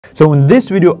So in this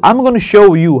video, I'm going to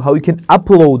show you how you can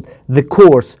upload the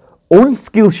course on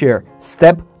Skillshare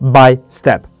step by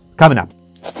step. Coming up.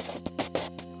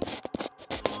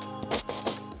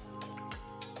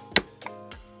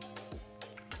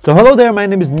 So hello there, my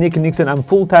name is NickNyxson. I'm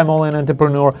full-time online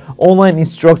entrepreneur, online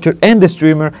instructor, and a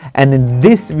streamer. And in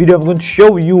this video, I'm going to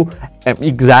show you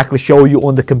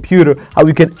on the computer how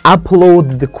you can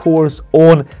upload the course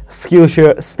on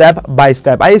Skillshare step by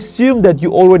step. I assume that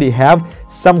you already have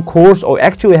some course or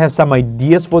actually have some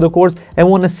ideas for the course and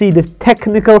want to see the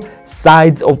technical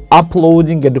sides of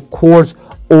uploading the course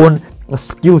on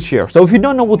Skillshare. So if you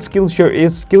don't know what Skillshare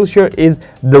is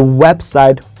the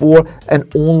website for an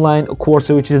online course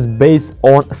which is based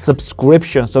on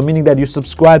subscription. So meaning that you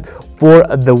subscribe for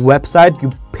the website,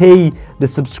 you pay the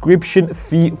subscription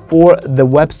fee for the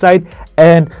website,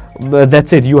 and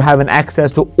that's it. You have an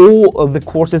access to all of the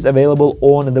courses available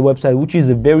on the website, which is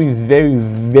a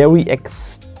very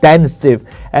extensive.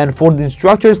 And for the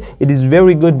instructors, it is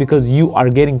very good because you are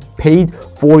getting paid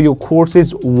for your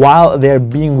courses while they're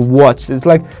being watched. It's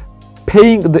like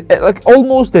paying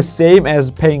almost the same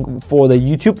as paying for the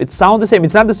YouTube. It sounds the same.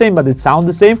 It's not the same, but it sounds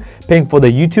the same, paying for the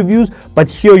YouTube views. But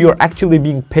here you're actually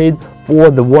being paid for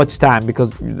the watch time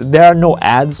because there are no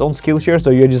ads on Skillshare,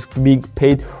 so you're just being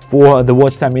paid for the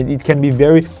watch time. It can be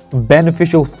very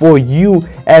beneficial for you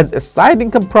as a side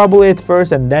income probably at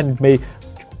first, and then it may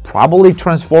probably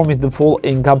transform into full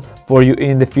income for you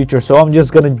in the future. So I'm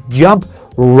just gonna jump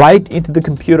right into the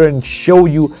computer and show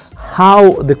you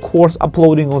how the course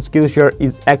uploading on Skillshare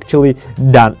is actually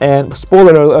done. And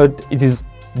spoiler alert, it is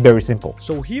very simple.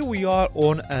 So here we are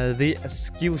on the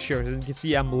Skillshare. As you can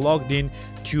see, I'm logged in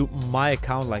to my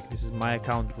account. Like, this is my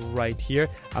account right here.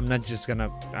 I'm not just gonna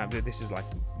this is like,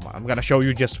 I'm gonna show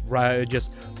you just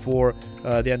for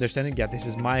the understanding. Yeah, this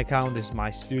is my account, this is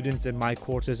my students and my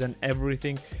courses and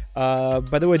everything.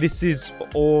 By the way, this is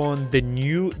on the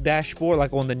new dashboard,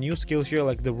 like on the new Skillshare,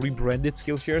 like the rebranded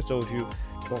Skillshare. So if you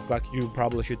like, you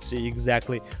probably should see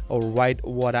exactly right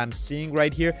what I'm seeing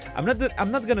right here. I'm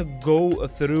not gonna go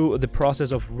through the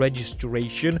process of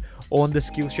registration on the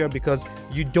Skillshare because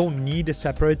you don't need a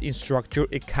separate instructor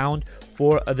account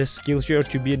for the Skillshare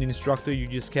to be an instructor. You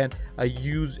just can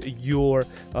use your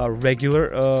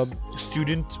regular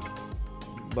student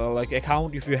like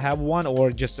account if you have one, or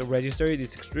just register it.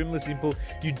 It's extremely simple.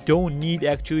 You don't need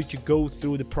actually to go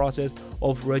through the process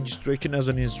of registration as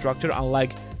an instructor,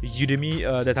 unlike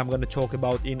Udemy that I'm going to talk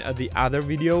about in the other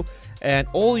video. And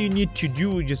all you need to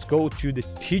do is just go to the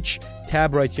Teach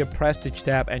tab right here, press Teach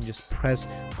tab, and just press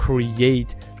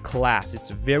Create Class.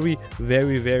 It's a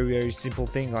very simple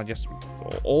thing.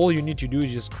 All you need to do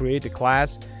is just create a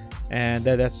class, and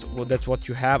that's what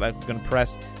you have. I'm gonna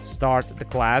press Start the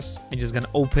class and just gonna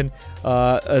open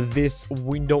this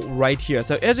window right here.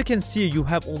 So as you can see, you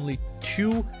have only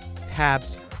two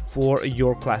tabs for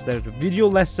your class. There's the video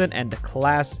lesson and the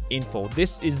class info.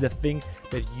 This is the thing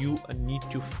that you need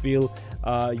to fill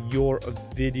your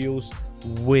videos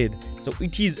with. So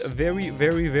it is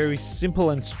very simple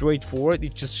and straightforward.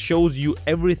 It just shows you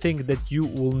everything that you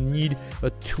will need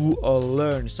to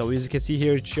learn. So as you can see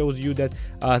here, it shows you that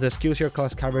the Skillshare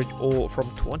class coverage from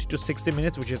 20 to 60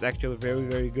 minutes, which is actually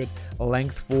very good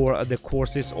length for the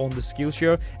courses on the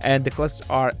Skillshare, and the classes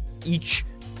are each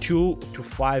 2 to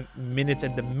 5 minutes,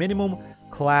 and the minimum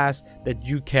class that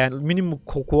you can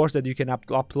course that you can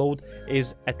upload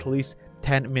is at least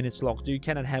 10 minutes long. So you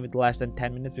cannot have it less than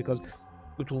 10 minutes because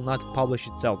it will not publish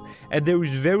itself. And there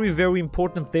is very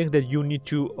important thing that you need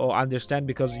to understand,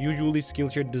 because usually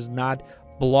Skillshare does not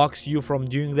blocks you from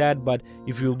doing that, but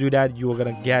if you do that, you are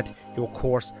gonna get your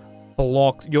course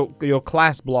blocked, your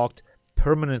class blocked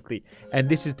permanently. And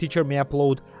this is teacher may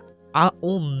upload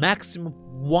on maximum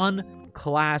 1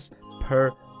 class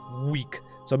per week.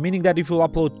 So meaning that if you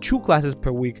upload 2 classes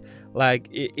per week, like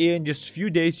in just a few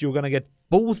days, you're gonna get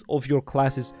both of your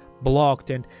classes blocked,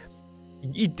 and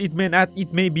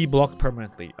it may be blocked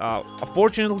permanently.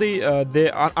 Unfortunately,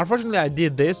 I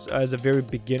did this as a very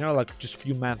beginner, like just a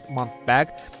few months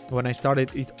back when I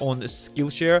started it on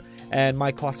Skillshare, and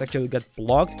my class actually got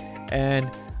blocked,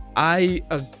 and I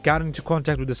got into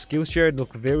contact with the Skillshare. It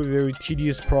looked very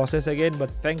tedious process again, but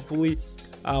thankfully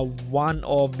one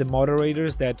of the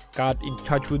moderators that got in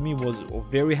touch with me was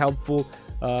very helpful.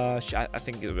 I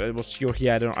think it was she or he,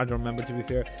 I don't remember, to be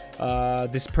fair.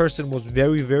 This person was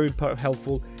very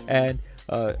helpful, and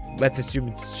let's assume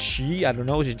it's she, I don't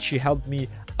know. She helped me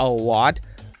a lot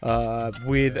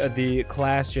with the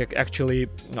class. She actually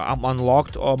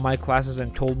unlocked all my classes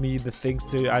and told me the things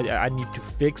I need to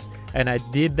fix, and I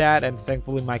did that, and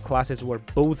thankfully my classes were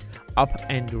both up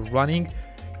and running.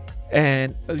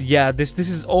 And yeah, this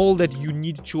is all that you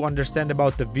need to understand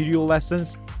about the video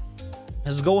lessons.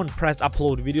 Let's go and press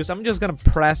upload videos. I'm just gonna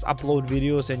press upload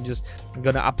videos and just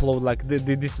gonna upload like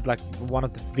this is like one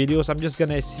of the videos. I'm just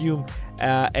gonna assume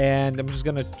and I'm just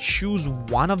gonna choose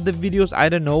one of the videos. I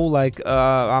don't know, like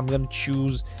I'm gonna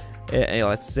choose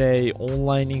let's say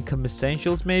online income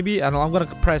essentials maybe, and I'm gonna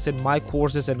press in my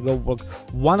courses and go work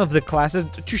one of the classes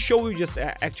to show you just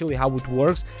actually how it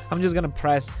works. I'm just gonna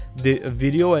press the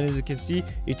video, and as you can see,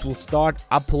 it will start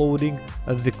uploading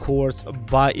the course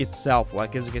by itself.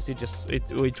 Like as you can see, just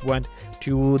it went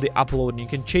to the upload. You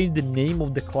can change the name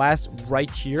of the class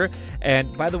right here,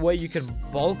 and by the way, you can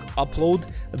bulk upload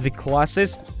the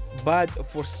classes, but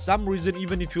for some reason,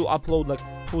 even if you upload like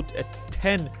put a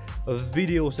 10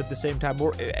 videos at the same time,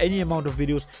 or any amount of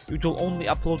videos, it will only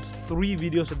upload 3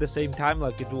 videos at the same time.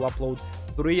 Like it will upload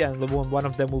 3, and one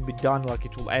of them will be done, like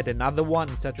it will add another one,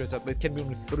 etc, etc. It can be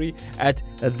only 3 at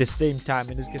the same time,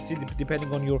 and as you can see,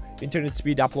 depending on your internet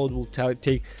speed, upload will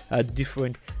take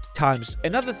different times.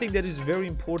 Another thing that is very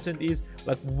important is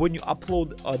like when you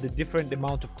upload the different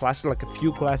amount of classes, like a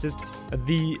few classes,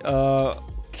 the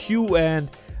queue and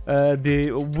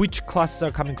which classes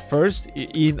are coming first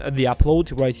in the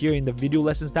upload right here in the video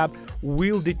lessons tab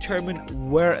will determine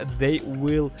where they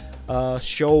will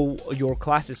show your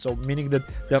classes. So meaning that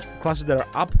the classes that are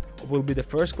up will be the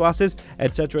first classes,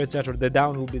 etc, etc. The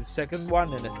down will be the second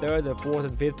one, and the third, the fourth,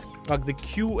 and fifth. Like the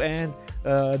queue and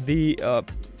the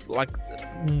like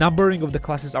numbering of the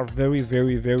classes are very,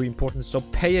 very, very important, so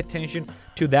pay attention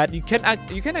to that. You can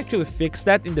actually fix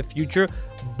that in the future,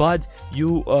 but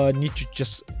you need to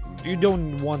just, you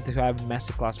don't want to have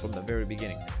master class from the very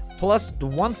beginning. Plus, the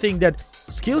one thing that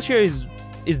Skillshare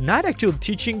is not actually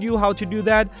teaching you how to do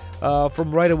that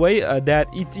from right away, that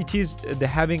it is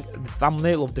having the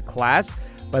thumbnail of the class.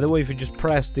 By the way, if you just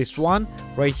press this one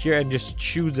right here and just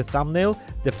choose the thumbnail,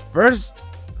 the first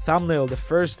thumbnail, the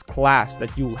first class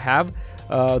that you will have,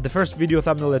 the first video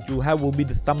thumbnail that you will have will be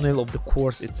the thumbnail of the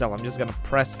course itself. I'm just gonna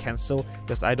press cancel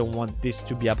because I don't want this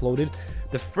to be uploaded.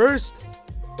 The first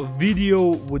video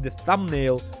with the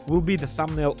thumbnail will be the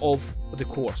thumbnail of the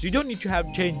course. You don't need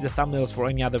to change the thumbnails for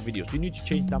any other videos. You need to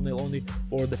change thumbnail only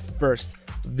for the first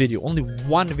video, only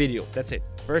one video. That's it,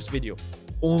 first video,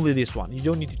 only this one. You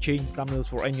don't need to change thumbnails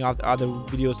for any other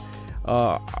videos.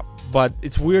 But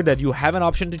it's weird that you have an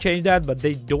option to change that, but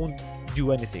they don't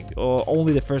do anything.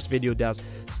 Only the first video does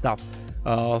stuff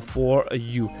for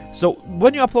you. So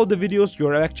when you upload the videos,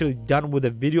 you're actually done with the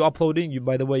video uploading.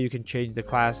 By the way, you can change the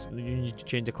class. You need to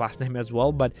change the class name as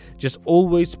well, but just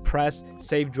always press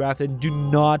save draft and do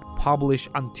not publish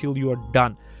until you are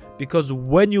done, because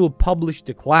when you publish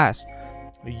the class,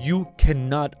 you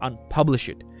cannot unpublish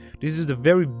it. This is the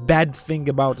very bad thing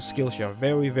about Skillshare.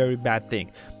 Very, very bad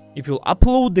thing. If you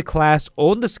upload the class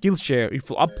on the Skillshare, if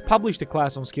you publish the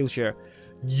class on Skillshare,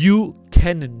 you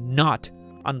cannot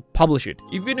unpublish it.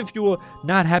 Even if you are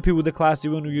not happy with the class,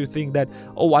 even if you think that,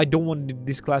 oh, I don't want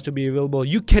this class to be available,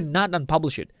 you cannot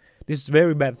unpublish it. This is a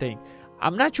very bad thing.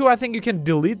 I'm not sure. I think you can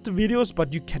delete the videos,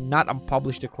 but you cannot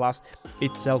unpublish the class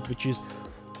itself, which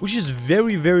is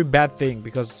very, very bad thing,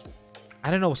 because I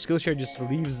don't know, Skillshare just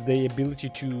leaves the ability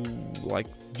to like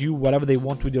do whatever they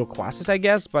want with your classes, I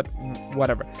guess, but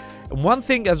whatever. And one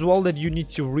thing as well that you need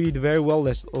to read very well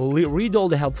is read all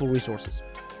the helpful resources.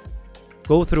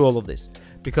 Go through all of this,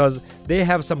 because they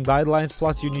have some guidelines.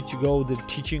 Plus, you need to go the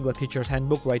teacher's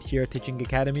handbook right here, Teaching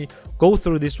Academy. Go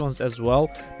through these ones as well,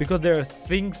 because there are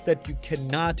things that you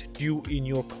cannot do in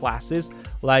your classes,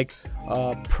 like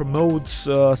promote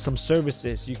some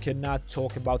services. You cannot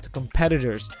talk about the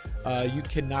competitors. You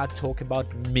cannot talk about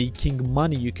making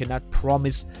money. You cannot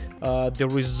promise the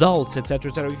results,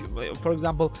 etc, etc. For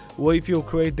example, if you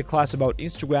create the class about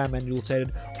Instagram and you'll say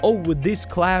that, oh, with this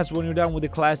class, when you're done with the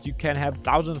class, you can have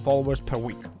 1,000 followers per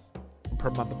week, per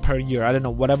month, per year, I don't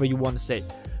know, whatever you want to say.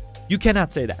 You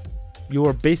cannot say that. You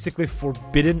are basically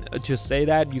forbidden to say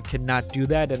that. You cannot do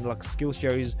that, and like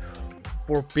Skillshare is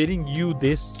forbidding you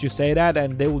this to say that,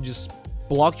 and they will just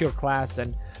block your class,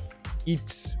 and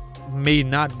it may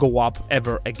not go up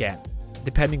ever again,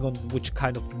 depending on which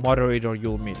kind of moderator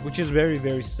you'll meet, which is very,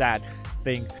 very sad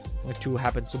thing to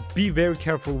happen. So be very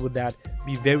careful with that.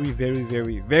 Be very, very,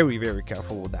 very, very, very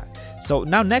careful with that. So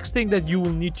now, next thing that you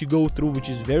will need to go through, which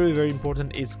is very, very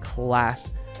important, is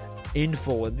class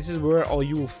info. And this is where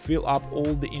you will fill up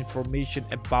all the information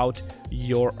about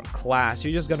your class.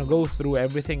 You're just gonna go through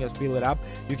everything and fill it up.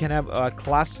 You can have a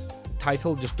class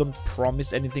title. Just don't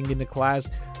promise anything in the class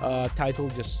title.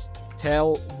 Just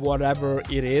tell whatever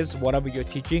it is, whatever you're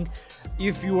teaching.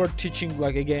 if you are teaching,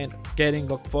 like, again, getting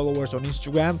like followers on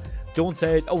Instagram, don't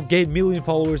say, oh, gain million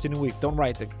followers in a week. Don't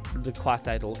write the class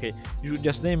title. Okay, you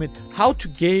just name it how to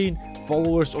gain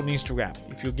followers on Instagram.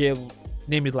 If you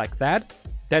name it like that,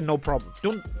 then no problem.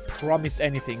 Don't promise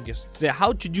anything, just say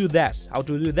how to do this, how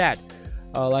to do that.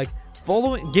 Like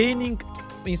gaining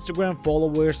Instagram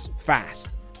followers fast.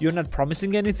 You're not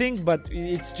promising anything, but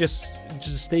it's just a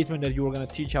statement that you're gonna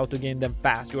teach how to gain them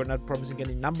fast. You're not promising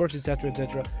any numbers, etc.,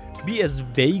 etc. Be as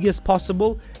vague as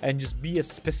possible and just be as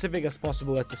specific as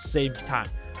possible at the same time.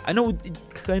 I know it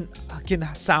can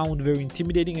sound very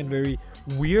intimidating and very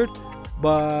weird,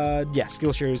 but yeah,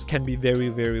 Skillshare can be very,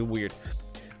 very weird.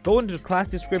 Go into the class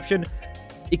description,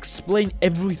 explain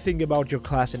everything about your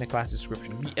class in a class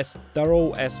description. Be as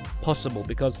thorough as possible,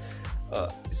 because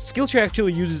Skillshare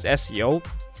actually uses SEO.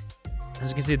 As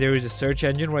you can see, there is a search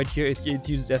engine right here. It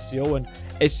uses SEO, and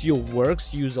SEO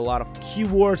works. Use a lot of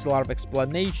keywords, a lot of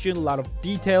explanation, a lot of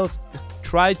details.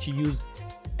 Try to use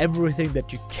everything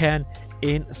that you can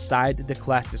inside the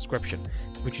class description,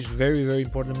 which is very, very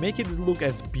important. Make it look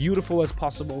as beautiful as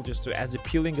possible, just as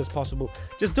appealing as possible.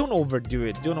 Just don't overdo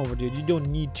it. Don't overdo it. You don't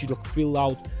need to fill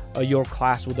out your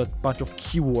class with a bunch of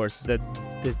keywords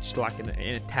that's like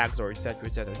in tags or etc.,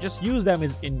 etc. Just use them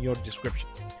as in your description.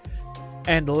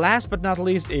 And last but not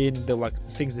least, in the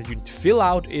things that you need to fill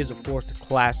out is, of course, the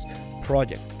class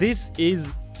project. This is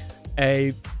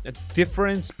a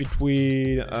difference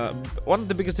between one of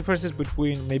the biggest differences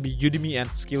between maybe Udemy and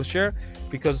Skillshare,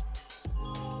 because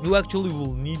you actually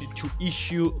will need to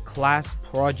issue class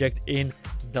project in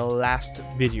the last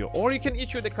video, or you can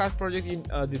issue the class project in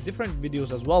the different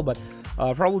videos as well, but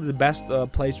probably the best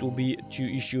place will be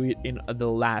to issue it in the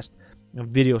last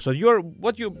video. So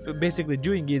what you're basically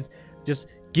doing is just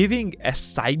giving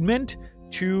assignment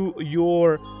to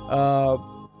your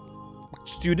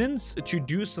students to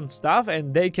do some stuff,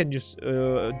 and they can just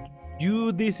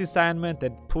do this assignment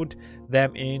and put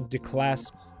them in the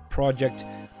class project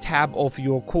tab of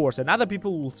your course, and other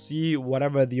people will see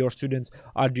whatever your students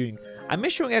are doing. I'm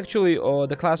issuing actually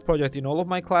the class project in all of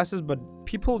my classes, but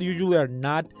people usually are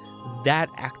not that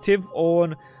active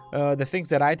on the things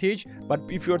that I teach. But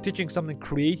if you're teaching something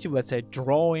creative, let's say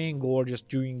drawing or just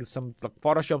doing some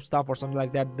Photoshop stuff or something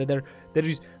like that, that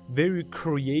is very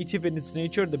creative in its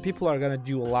nature, the people are gonna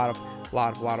do a lot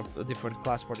of different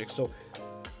class projects. So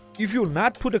if you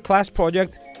not put a class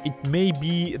project, it may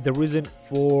be the reason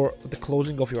for the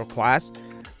closing of your class.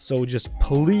 So just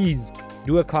please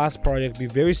do a class project. Be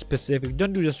very specific.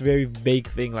 Don't do just very vague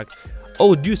thing like,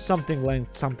 oh, do something like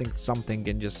something,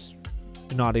 and just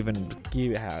do not even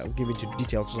give into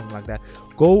details or something like that.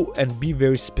 Go and be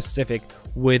very specific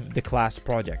with the class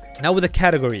project. Now with the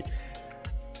category,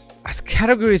 as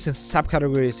categories and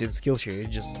subcategories in Skillshare,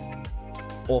 it's just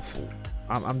awful.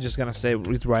 I'm just gonna say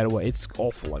it right away. It's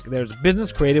awful. Like, there's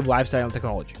business, creative, lifestyle, and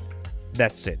technology.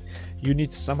 That's it. You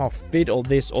need to somehow fit all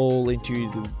this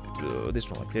into this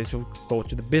one. Like, it will go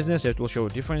to the business. It will show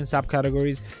different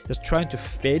subcategories. Just trying to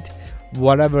fit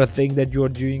whatever thing that you're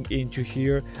doing into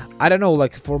here. I don't know.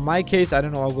 Like, for my case, I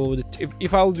don't know. I'll go with it.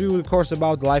 If I'll do a course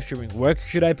about live streaming, where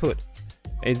should I put?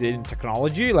 Is it in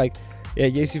technology? Like, yeah,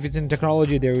 yes. If it's in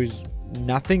technology, there is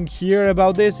nothing here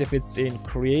about this. If it's in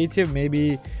creative,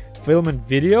 maybe film and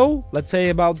video, let's say,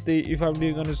 about if I'm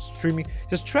doing on a streaming,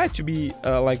 just try to be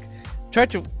try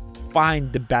to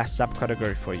find the best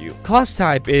subcategory for you. Class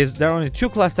type is, there are only two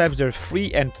class types. They're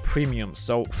free and premium.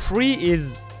 So free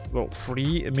is, well,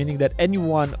 free meaning that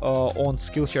anyone on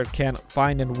Skillshare can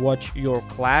find and watch your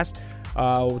class,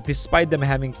 despite them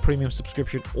having premium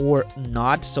subscription or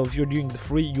not. So if you're doing the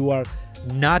free, you are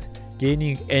not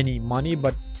gaining any money,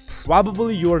 but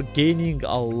probably you're gaining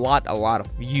a lot of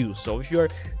views. So if you're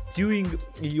doing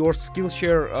your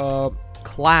Skillshare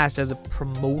class as a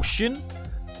promotion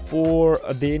for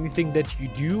anything that you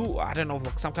do, I don't know,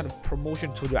 like some kind of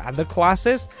promotion to the other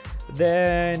classes,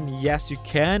 then yes, you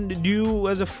can do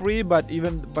as a free, but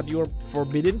you're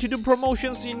forbidden to do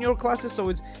promotions in your classes. So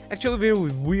it's actually a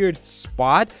very weird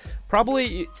spot.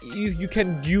 Probably you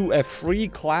can do a free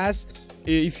class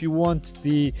if you want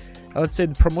the, let's say,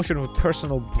 the promotion of a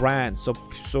personal brand. So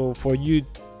for you,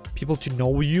 people to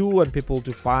know you and people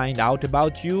to find out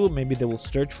about you, maybe they will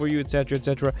search for you, etc.,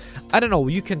 etc. I don't know.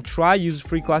 You can try use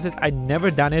free classes. I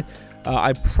never done it.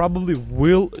 I probably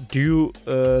will do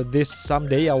this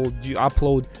someday. I will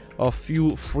upload a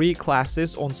few free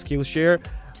classes on Skillshare.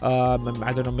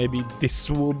 I don't know, maybe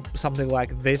this will something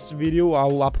like this video I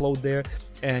will upload there,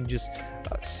 and just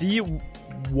see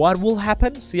what will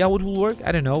happen, see how it will work.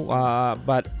 I don't know,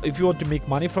 but if you want to make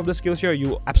money from the Skillshare,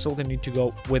 you absolutely need to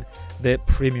go with the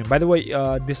premium. By the way,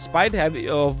 despite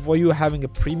for you having a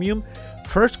premium,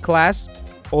 first class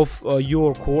of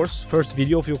your course, first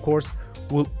video of your course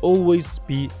will always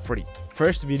be free.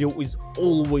 First video is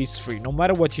always free, no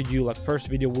matter what you do. Like, first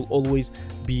video will always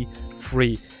be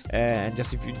free. And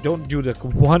just if you don't do the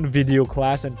one video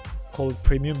class and call it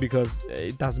premium, because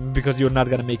it doesn't, because you're not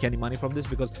gonna make any money from this,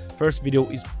 because first video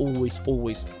is always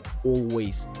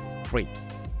free.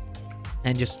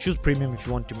 And just choose premium if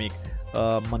you want to make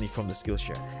money from the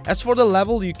Skillshare. As for the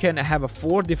level, you can have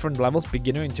 4 different levels: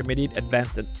 beginner, intermediate,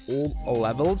 advanced, and all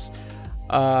levels.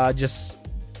 Just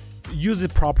use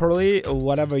it properly,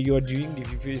 whatever you're doing.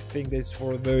 If you think this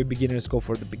for very beginners, go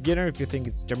for the beginner. If you think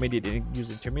it's intermediate,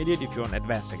 use intermediate. If you want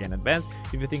advanced, again advanced.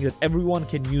 If you think that everyone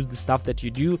can use the stuff that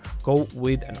you do, go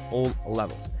with an all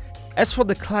levels. As for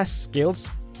the class skills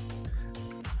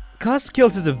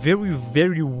is a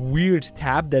very weird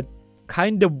tab that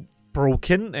kind of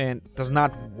broken and does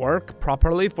not work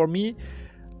properly for me.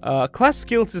 Class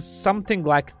skills is something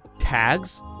like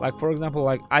tags. Like, for example,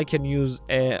 like I can use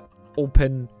a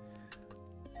open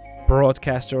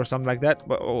broadcaster or something like that,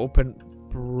 but open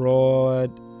broadcaster,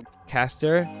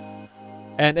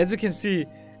 and as you can see,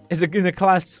 in the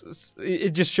class, it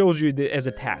just shows you as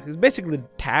a tag. It's basically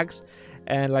tags.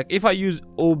 And like, if I use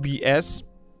OBS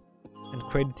and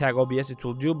create a tag OBS, it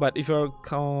will do. But if I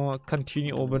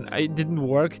continue open, it didn't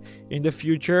work in the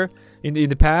future, in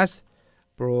the past.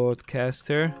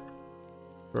 Broadcaster,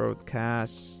 create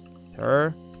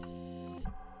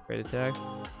a tag.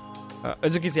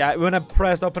 As you can see, when I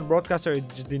pressed open broadcaster, it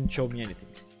just didn't show me anything,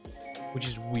 which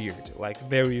is weird. Like,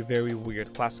 very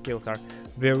weird. Class skills are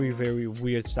very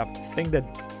weird stuff. The thing that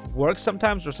works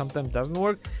sometimes or sometimes doesn't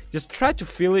work, just try to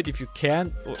feel it if you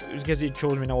can. As you can see, it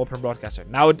shows me now open broadcaster.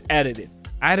 Now it added it.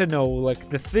 I don't know, like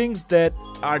the things that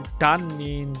are done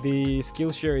in the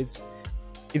Skillshare,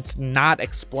 it's not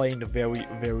explained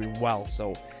very well.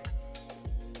 So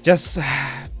just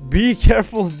be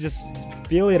careful, just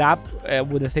fill it up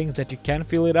with the things that you can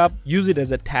fill it up. Use it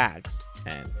as a tags,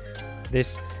 and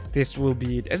this will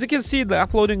be it. As you can see, the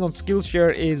uploading on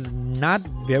Skillshare is not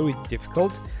very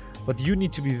difficult, but you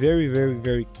need to be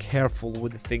very careful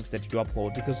with the things that you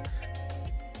upload, because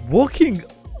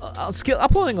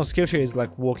uploading on Skillshare is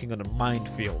like walking on a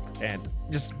minefield, and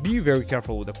just be very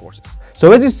careful with the courses.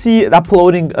 So as you see,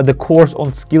 uploading the course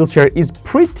on Skillshare is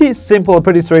pretty simple,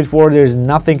 pretty straightforward. There's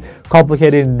nothing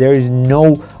complicated. There is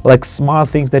no like smart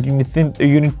things that you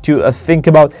need to think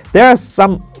about. There are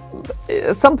some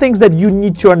things that you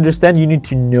need to understand, you need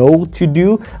to know to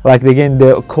do, like again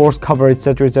the course cover,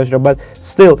 etc, but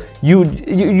still you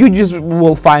just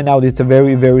will find out it's a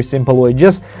very simple way.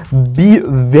 Just be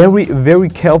very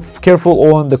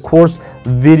careful on the course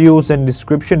videos and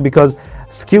description, because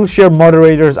Skillshare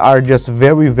moderators are just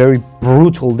very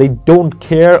brutal. They don't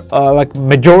care. Like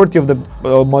majority of the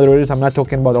moderators, I'm not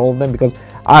talking about all of them, because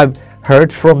I've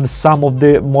heard from some of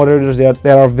the moderators that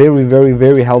are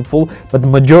very helpful, but the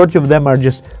majority of them are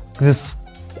just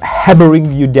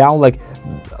hammering you down. Like,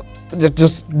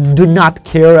 just do not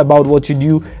care about what you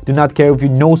do not care if you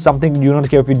know something, do not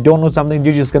care if you don't know something.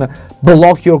 They're just gonna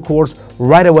block your course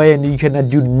right away, and you cannot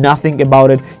do nothing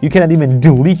about it. You cannot even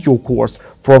delete your course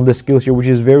from the Skillshare, which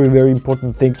is very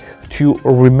important thing to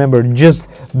remember. Just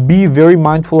be very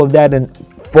mindful of that and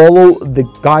follow the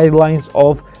guidelines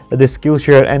of the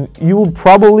Skillshare, and you will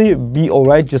probably be all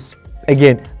right. Just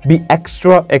again, be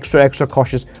extra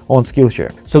cautious on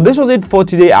Skillshare. So this was it for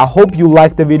today. I hope you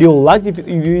liked the video. Like the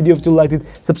video if you liked it.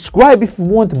 Subscribe if you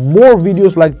want more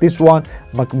videos like this one,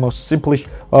 like most simplish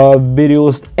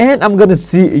videos. And I'm gonna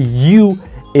see you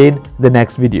in the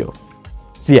next video.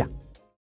 See ya.